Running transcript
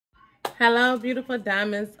Hello, beautiful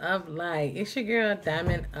diamonds of light. It's your girl,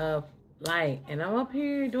 Diamond of Light, and I'm up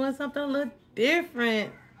here doing something a little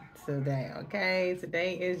different today, okay?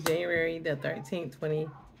 Today is January the 13th,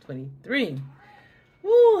 2023.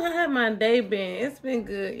 Woo, how have my day been? It's been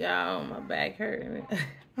good, y'all. My back hurting.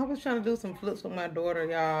 I was trying to do some flips with my daughter,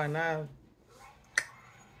 y'all, and I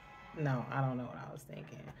don't know what I was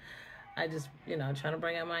thinking. I just, trying to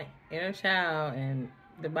bring out my inner child, and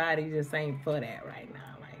the body just ain't for that right now.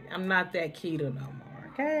 Like, I'm not that keto no more,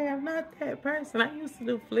 okay? I'm not that person. I used to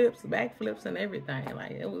do flips, back flips, and everything.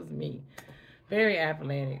 Like, it was me. Very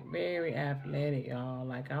athletic, y'all.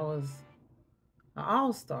 Like, I was an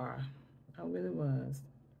all-star. I really was.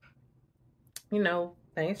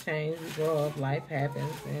 Things change. We grow up, life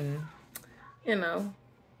happens, and,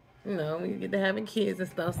 we get to having kids and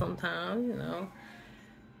stuff sometimes,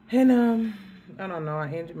 And, I don't know,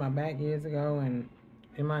 I injured my back years ago and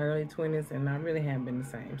in my early 20s, and I really haven't been the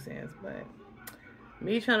same since. But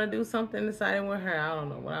me trying to do something exciting with her, I don't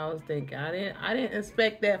know what I was thinking. I didn't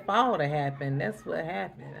expect that fall to happen. That's what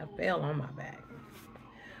happened. I fell on my back.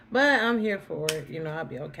 But I'm here for it. I'll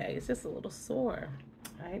be okay. It's just a little sore.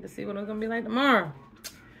 I hate to see what it's going to be like tomorrow.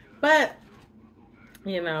 But I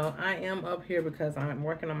am up here because I'm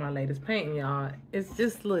working on my latest painting, y'all. It's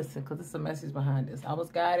just, listen, because it's a message behind this. I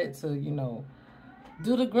was guided to,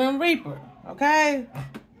 do the Grim Reaper, okay?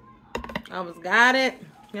 I was guided.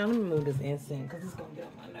 Let me move this incense because it's going to get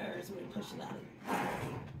on my nerves when we push it out.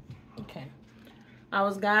 Okay. I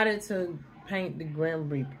was guided to paint the Grim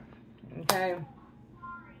Reaper, okay?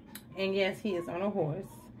 And yes, he is on a horse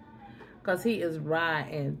because he is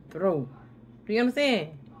riding through. Do you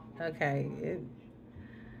understand? Okay.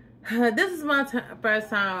 This is my first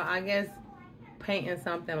time, I guess, painting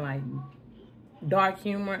something like dark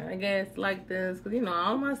humor, I guess, like this. Because,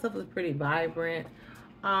 all my stuff is pretty vibrant.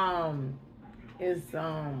 It's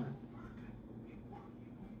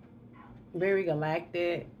very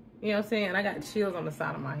galactic. You know what I'm saying? I got chills on the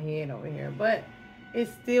side of my head over here. But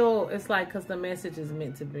it's like, because the message is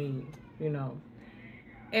meant to be,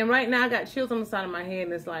 And right now I got chills on the side of my head.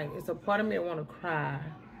 And it's like, it's a part of me that want to cry.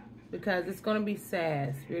 Because it's going to be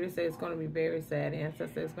sad. Spirit says it's going to be very sad.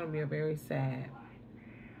 Ancestors say it's going to be a very sad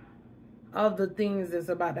of the things that's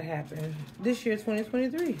about to happen this year,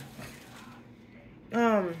 2023.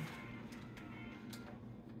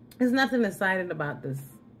 There's nothing excited about this.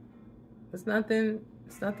 It's nothing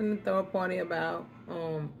to throw a party about.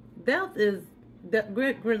 Death is, the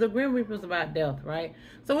Grim Reaper is about death, right?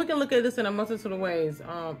 So we can look at this in a multitude of ways.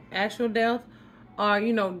 Actual death, or,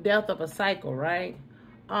 death of a cycle, right?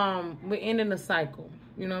 We're ending the cycle,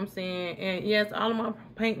 you know what I'm saying? And yes, all of my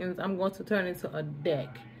paintings I'm going to turn into a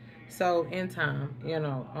deck. So in time,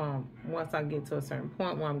 once I get to a certain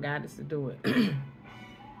point where I'm guided to do it. You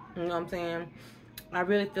know what I'm saying? I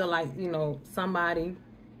really feel like, somebody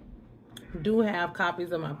do have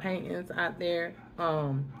copies of my paintings out there.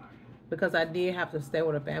 Because I did have to stay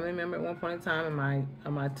with a family member at one point in time,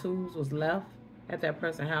 and my tools was left at that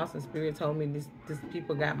person's house, and Spirit told me these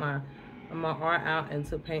people got my art out and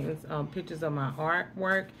took paintings, pictures of my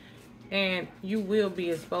artwork, and you will be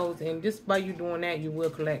exposed, and just by you doing that, you will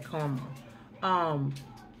collect karma.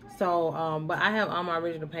 But I have all my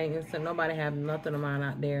original paintings, so nobody have nothing of mine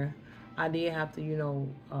out there. I did have to,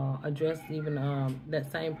 address even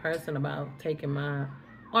that same person about taking my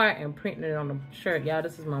art and printing it on the shirt. Y'all,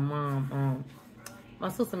 this is my mom. My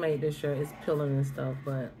sister made this shirt. It's pillow and stuff,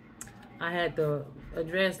 but I had to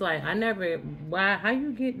address, like, how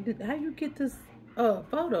you get this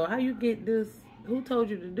photo? How you get this? Who told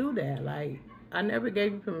you to do that? Like, I never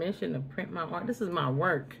gave you permission to print my art. This is my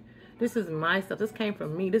work. This is my stuff. This came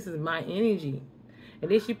from me. This is my energy. And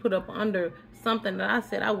then she put up under something that I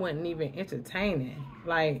said I wasn't even entertaining.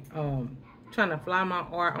 Like, trying to fly my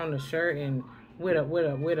art on the shirt, and with an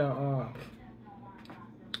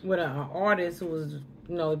artist who was,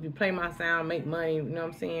 if you play my sound, make money, you know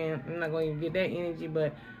what I'm saying? I'm not going to get that energy,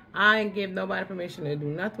 but I ain't give nobody permission to do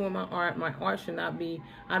nothing with my art. My art should not be,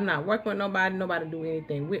 I'm not working with nobody do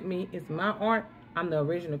anything with me. It's my art. I'm the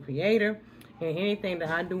original creator, and anything that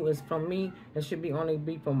I do is from me. It should only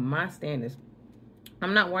be from my standards.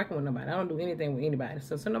 I'm not working with nobody. I don't do anything with anybody.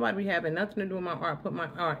 So nobody be having nothing to do with my art. Put my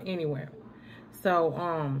art anywhere.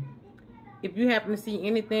 So, if you happen to see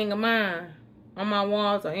anything of mine on my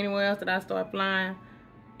walls or anywhere else that I start flying,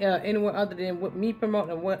 anywhere other than what me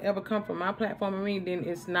promoting, whatever come from my platform of me, then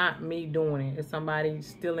it's not me doing it. It's somebody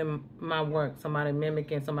stealing my work, somebody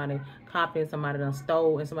mimicking, somebody copying, somebody done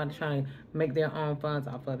stole, and somebody trying to make their own funds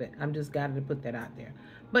off of it. I'm just got to put that out there.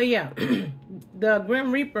 But yeah, the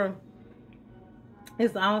Grim Reaper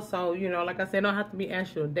is also, like I said, don't have to be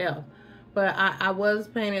actual death. But I was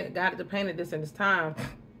painted, got to paint this in this time.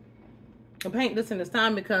 I paint this in this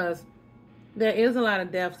time because there is a lot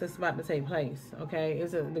of deaths that's about to take place. Okay,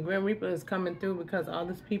 the Grim Reaper is coming through because all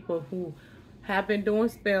these people who have been doing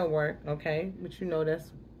spell work. Okay, but you know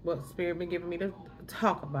that's what Spirit been giving me to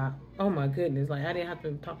talk about. Oh my goodness, like I didn't have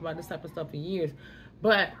to talk about this type of stuff for years,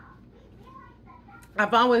 but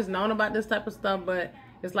I've always known about this type of stuff, but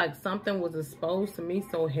it's like something was exposed to me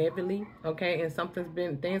so heavily, okay?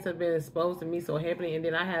 And things have been exposed to me so heavily, and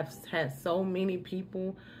then I have had so many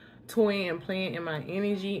people toying and playing in my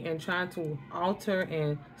energy and trying to alter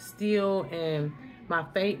and steal and my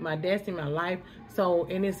fate, my destiny, my life. So,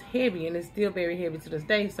 and it's heavy, and it's still very heavy to this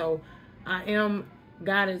day. So I am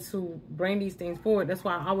guided to bring these things forward. That's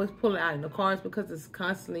why I always pull it out in the cards, because it's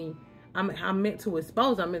constantly, I'm meant to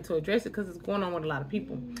expose, I'm meant to address it, because it's going on with a lot of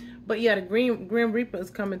people. But yeah, the Grim Reaper is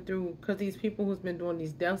coming through because these people who's been doing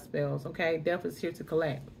these death spells, okay, death is here to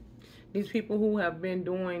collect. These people who have been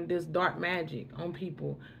doing this dark magic on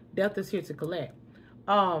people, death is here to collect.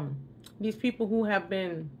 These people who have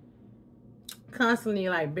been constantly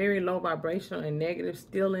like very low vibrational and negative,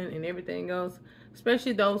 stealing and everything else,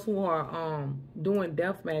 especially those who are doing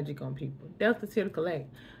death magic on people. Death is here to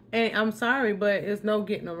collect. And I'm sorry, but it's no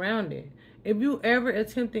getting around it. If you ever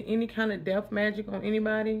attempted any kind of death magic on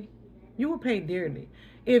anybody, you will pay dearly.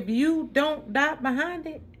 If you don't die behind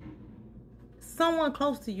it, someone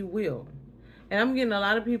close to you will. And I'm getting a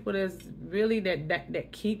lot of people that's really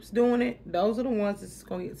that keeps doing it. Those are the ones that's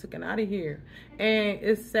going to get taken out of here. And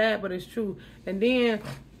it's sad, but it's true. And then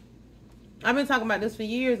I've been talking about this for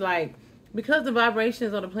years, like, because the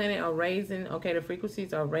vibrations of the planet are raising, okay, the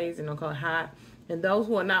frequencies are raising, okay, high. And those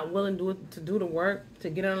who are not willing to do the work, to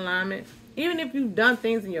get in alignment, even if you've done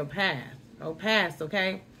things in your past,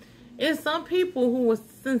 okay, it's some people who were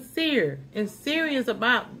sincere and serious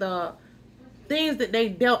about the things that they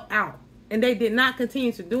dealt out, and they did not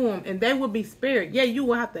continue to do them, and they will be spared. Yeah, you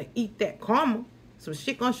will have to eat that karma. Some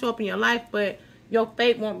shit gonna show up in your life, but your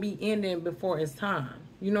fate won't be ending before it's time.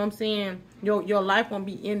 You know what I'm saying? Your life won't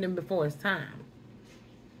be ending before it's time.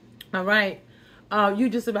 All right? You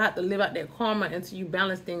just about to live out that karma until you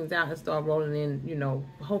balance things out and start rolling in, you know,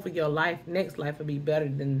 hopefully your next life will be better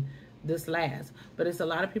than this last. But it's a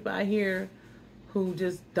lot of people out here who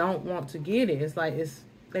just don't want to get it. It's like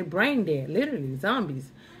they brain dead, literally,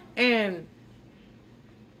 zombies. And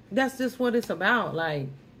that's just what it's about. Like,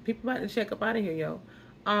 people about to check up out of here,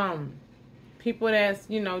 yo. People that's,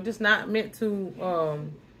 you know, just not meant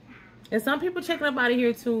to, and some people checking up out of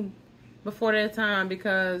here too before their time,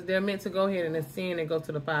 because they're meant to go ahead and ascend and go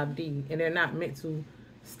to the 5D, and they're not meant to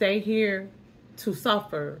stay here to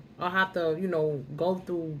suffer or have to, you know, go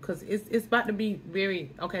through, because it's about to be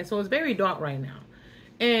very, okay, so it's very dark right now,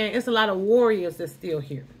 and it's a lot of warriors that's still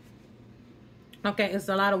here. Okay, it's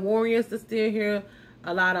a lot of warriors that's still here,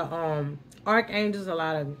 a lot of archangels, a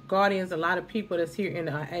lot of guardians, a lot of people that's here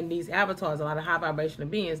in these avatars, a lot of high vibrational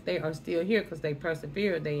beings. They are still here because they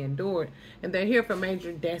persevered, they endured, and they're here for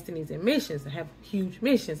major destinies and missions. They have huge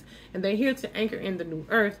missions, and they're here to anchor in the new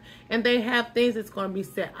earth, and they have things that's going to be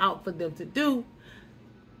set out for them to do,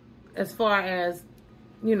 as far as,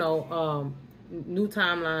 you know, new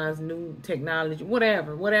timelines, new technology,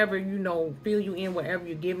 whatever, you know, fill you in, whatever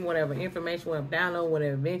you're giving, whatever information, whatever download,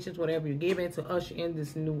 whatever inventions, whatever you're giving to usher in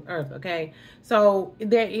this new earth, okay? So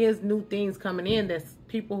there is new things coming in. That's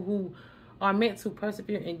people who are meant to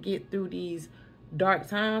persevere and get through these dark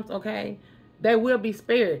times, okay? They will be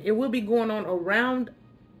spared. It will be going on around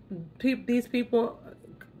these people,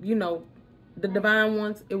 you know, the divine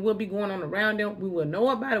ones. It will be going on around them. We will know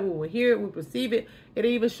about it. We will hear it. We perceive it.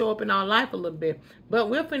 It'll even show up in our life a little bit. But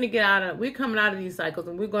we're finna we're coming out of these cycles,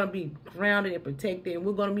 and we're going to be grounded and protected, and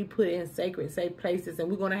we're going to be put in sacred, safe places,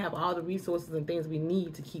 and we're going to have all the resources and things we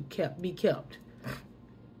need to be kept.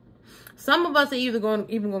 Some of us are even going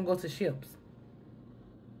to go to ships.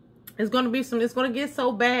 It's going to get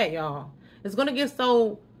so bad, y'all. It's going to get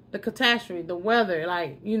so, the catastrophe, the weather,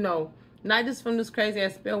 like, you know, not just from this crazy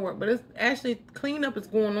ass spell work, but it's actually cleanup is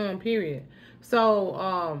going on, period.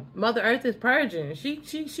 So Mother Earth is purging.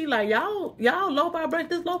 She like, y'all low vibration,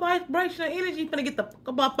 this low vibrational energy gonna get the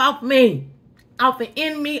fuck up off me. Off and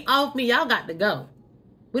in me, off me. Y'all got to go.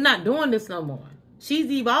 We're not doing this no more.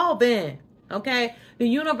 She's evolving. Okay? The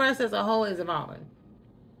universe as a whole is evolving.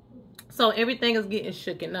 So everything is getting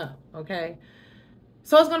shooken up. Okay?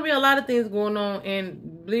 So it's going to be a lot of things going on,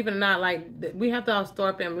 and believe it or not, like, we have the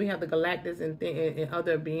Star family, we have the Galactus and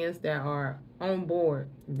other beings that are on board,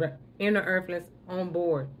 inner earthlings on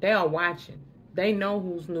board. They are watching. They know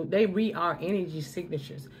who's new. They read our energy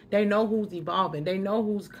signatures. They know who's evolving. They know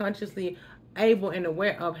who's consciously able and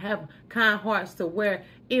aware of, have kind hearts to where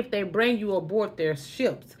if they bring you aboard their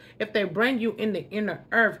ships, if they bring you in the inner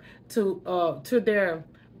earth to their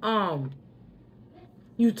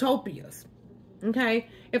utopias, okay,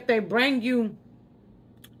 if they bring you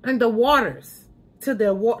in the waters to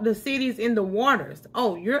the cities in the waters,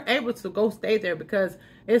 oh, you're able to go stay there because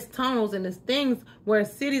it's tunnels and it's things where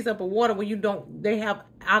cities up a water where they have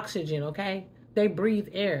oxygen, okay, they breathe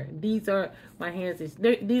air. These are my hands.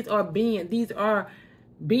 These are beings. These are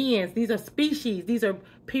beings. These are species. These are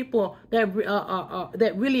people that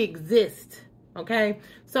that really exist. Okay,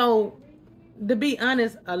 so to be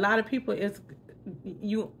honest, a lot of people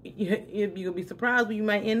you'll be surprised where you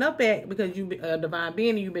might end up at because you a divine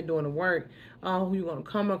being and you've been doing the work. Who you're going to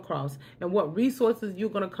come across and what resources you're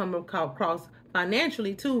going to come across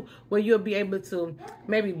financially too, where you'll be able to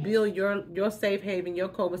maybe build your safe haven, your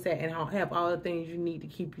cul-de-sac, and have all the things you need to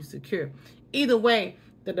keep you secure. Either way,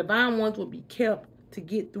 the divine ones will be kept to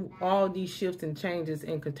get through all these shifts and changes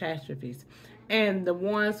and catastrophes. And the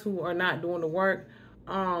ones who are not doing the work,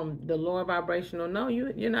 the lower vibrational, no,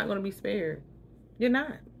 you're not going to be spared. You're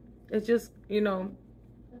not. It's just,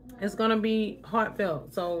 it's going to be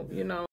heartfelt. So,